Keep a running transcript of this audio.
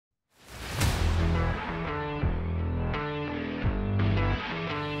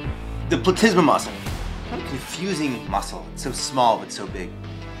The platysma muscle. What a confusing muscle. It's so small but so big.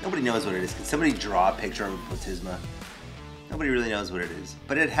 Nobody knows what it is. Can somebody draw a picture of a platysma? Nobody really knows what it is.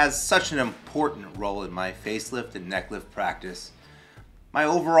 But it has such an important role in my facelift and necklift practice, my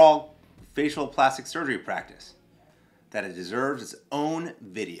overall facial plastic surgery practice, that it deserves its own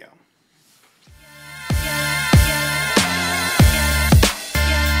video.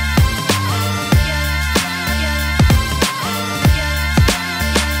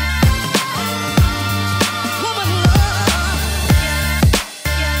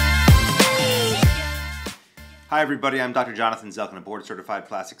 Hi everybody, I'm Dr. Jonathan Zelkin, a board-certified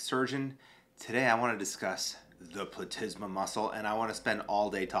plastic surgeon. Today I want to discuss the platysma muscle, and I want to spend all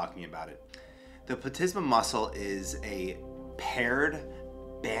day talking about it. The platysma muscle is a paired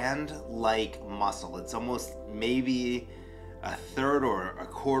band-like muscle. It's almost maybe a third or a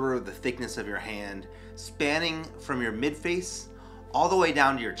quarter of the thickness of your hand, spanning from your midface all the way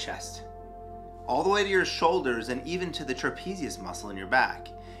down to your chest, all the way to your shoulders, and even to the trapezius muscle in your back.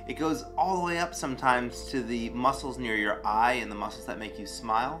 It goes all the way up sometimes to the muscles near your eye and the muscles that make you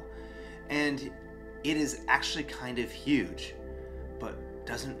smile. And it is actually kind of huge, but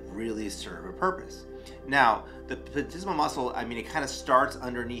doesn't really serve a purpose. Now, the platysma muscle, it kind of starts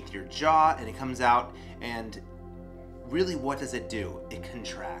underneath your jaw and it comes out, and really what does it do? It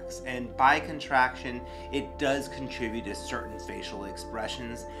contracts, and by contraction it does contribute to certain facial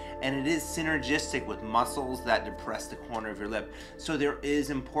expressions, and it is synergistic with muscles that depress the corner of your lip, so there is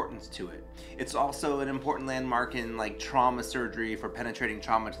importance to it. It's also an important landmark in like trauma surgery for penetrating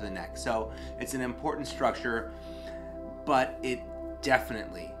trauma to the neck, so it's an important structure, but it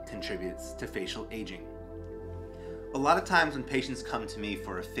definitely contributes to facial aging. A lot of times when patients come to me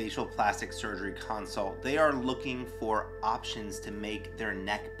for a facial plastic surgery consult, they are looking for options to make their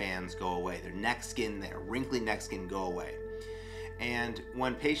neck bands go away, their neck skin, their wrinkly neck skin go away. And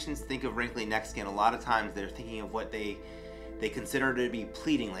when patients think of wrinkly neck skin, a lot of times they're thinking of what they consider to be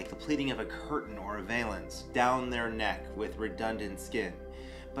pleating, like the pleating of a curtain or a valance down their neck with redundant skin.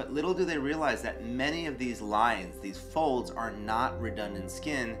 But little do they realize that many of these lines, these folds, are not redundant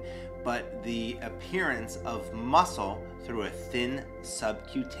skin, but the appearance of muscle through a thin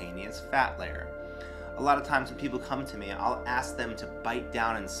subcutaneous fat layer. A lot of times when people come to me, I'll ask them to bite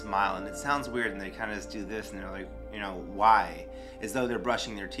down and smile, and it sounds weird, and they kind of just do this, and they're like, why? As though they're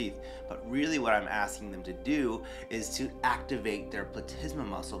brushing their teeth. But really what I'm asking them to do is to activate their platysma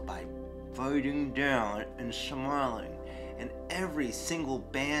muscle by biting down and smiling. And every single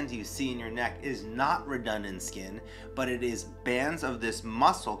band you see in your neck is not redundant skin, but it is bands of this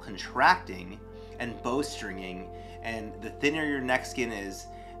muscle contracting and bowstringing. And the thinner your neck skin is,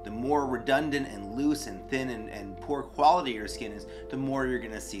 the more redundant and loose and thin and poor quality your skin is, the more you're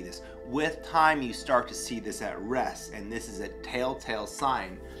going to see this. With time, you start to see this at rest, and this is a telltale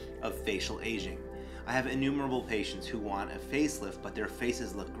sign of facial aging. I have innumerable patients who want a facelift, but their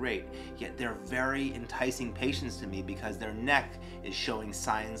faces look great, yet they're very enticing patients to me because their neck is showing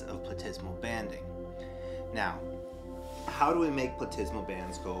signs of platysmal banding. Now, how do we make platysmal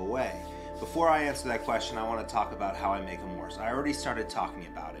bands go away? Before I answer that question, I want to talk about how I make them worse. I already started talking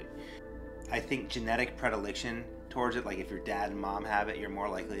about it. I think genetic predilection towards it, like if your dad and mom have it, you're more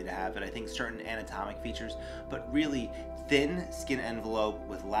likely to have it. I think certain anatomic features, but really thin skin envelope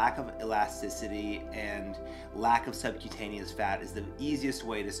with lack of elasticity and lack of subcutaneous fat is the easiest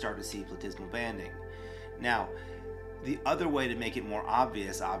way to start to see platysmal banding. Now, the other way to make it more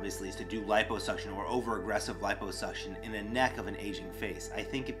obvious, obviously, is to do liposuction or over-aggressive liposuction in a neck of an aging face. I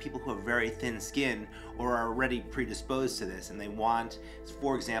think if people who have very thin skin or are already predisposed to this and they want,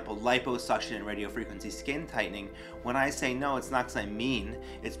 for example, liposuction and radiofrequency skin tightening, when I say no, it's not because I'm mean,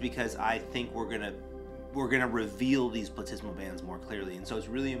 it's because I think we're gonna reveal these platysmal bands more clearly. And so it's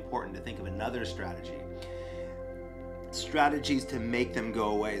really important to think of another strategy. Strategies to make them go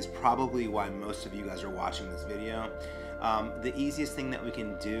away is probably why most of you guys are watching this video. The easiest thing that we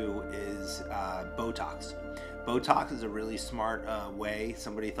can do is Botox. Botox is a really smart way,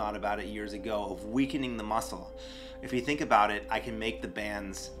 somebody thought about it years ago, of weakening the muscle. If you think about it, I can make the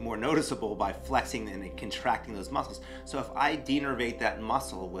bands more noticeable by flexing and contracting those muscles. So if I denervate that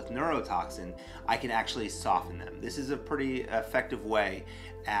muscle with neurotoxin, I can actually soften them. This is a pretty effective way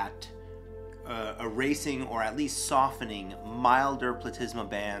at erasing or at least softening milder platysma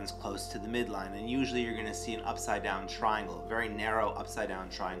bands close to the midline, and usually you're going to see an upside down triangle, a very narrow upside down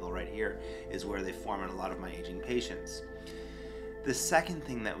triangle right here is where they form in a lot of my aging patients. The second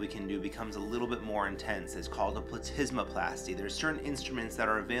thing that we can do becomes a little bit more intense. It's called a platysmoplasty. There's certain instruments that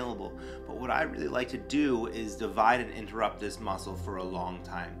are available, but what I really like to do is divide and interrupt this muscle for a long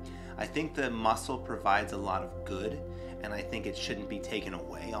time. I think the muscle provides a lot of good, and I think it shouldn't be taken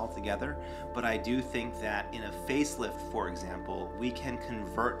away altogether, but I do think that in a facelift, for example, we can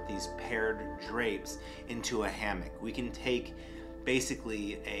convert these paired drapes into a hammock. We can take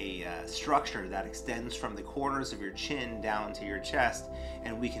basically a structure that extends from the corners of your chin down to your chest,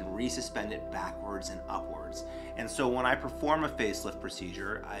 and we can resuspend it backwards and upwards. And so when I perform a facelift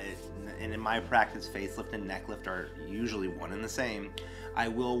procedure, and in my practice facelift and necklift are usually one and the same, I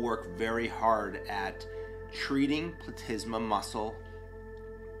will work very hard at treating platysma muscle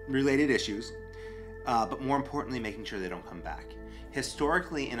related issues, but more importantly making sure they don't come back.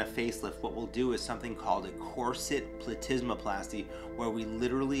 Historically, in a facelift, what we'll do is something called a corset platysmoplasty, where we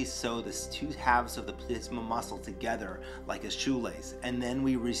literally sew the two halves of the platysma muscle together like a shoelace, and then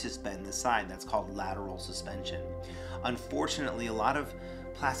we resuspend the side. That's called lateral suspension. Unfortunately, a lot of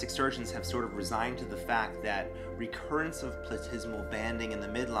plastic surgeons have sort of resigned to the fact that recurrence of platysmal banding in the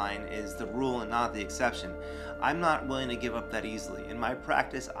midline is the rule and not the exception. I'm not willing to give up that easily. In my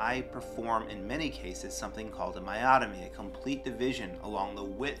practice, I perform in many cases something called a myotomy, a complete division along the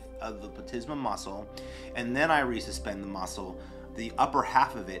width of the platysma muscle, and then I resuspend the muscle, the upper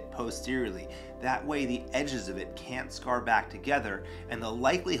half of it posteriorly. That way the edges of it can't scar back together, and the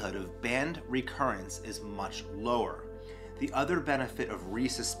likelihood of band recurrence is much lower. The other benefit of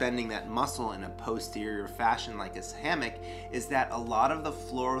resuspending that muscle in a posterior fashion like a hammock is that a lot of the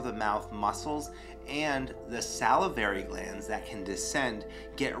floor of the mouth muscles and the salivary glands that can descend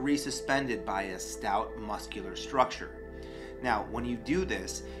get resuspended by a stout muscular structure. Now, when you do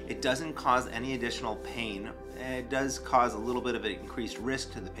this, it doesn't cause any additional pain. It does cause a little bit of an increased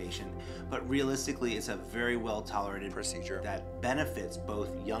risk to the patient, but realistically, it's a very well tolerated procedure that benefits both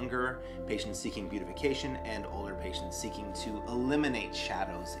younger patients seeking beautification and older patients seeking to eliminate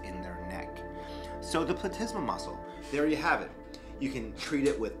shadows in their neck. So the platysma muscle, there you have it. You can treat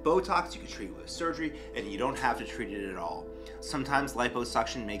it with Botox, you can treat it with surgery, and you don't have to treat it at all. Sometimes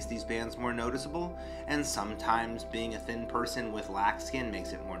liposuction makes these bands more noticeable, and sometimes being a thin person with lax skin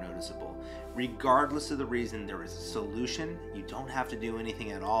makes it more noticeable. Regardless of the reason, there is a solution. You don't have to do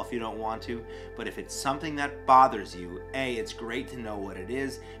anything at all if you don't want to, but if it's something that bothers you, A, it's great to know what it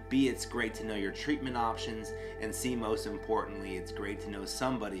is, B, it's great to know your treatment options, and C, most importantly, it's great to know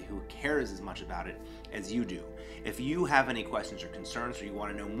somebody who cares as much about it as you do. If you have any questions or concerns, or you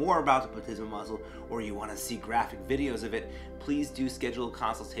want to know more about the platysma muscle, or you want to see graphic videos of it, please do schedule a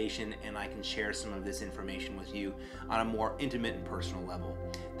consultation and I can share some of this information with you on a more intimate and personal level.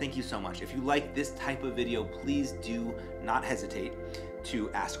 Thank you so much. If you like this type of video, please do not hesitate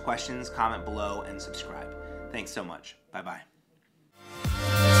to ask questions, comment below, and subscribe. Thanks so much. Bye-bye.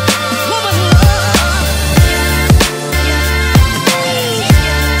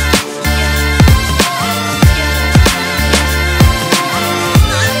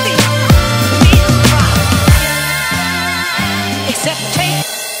 Except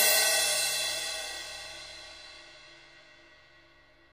take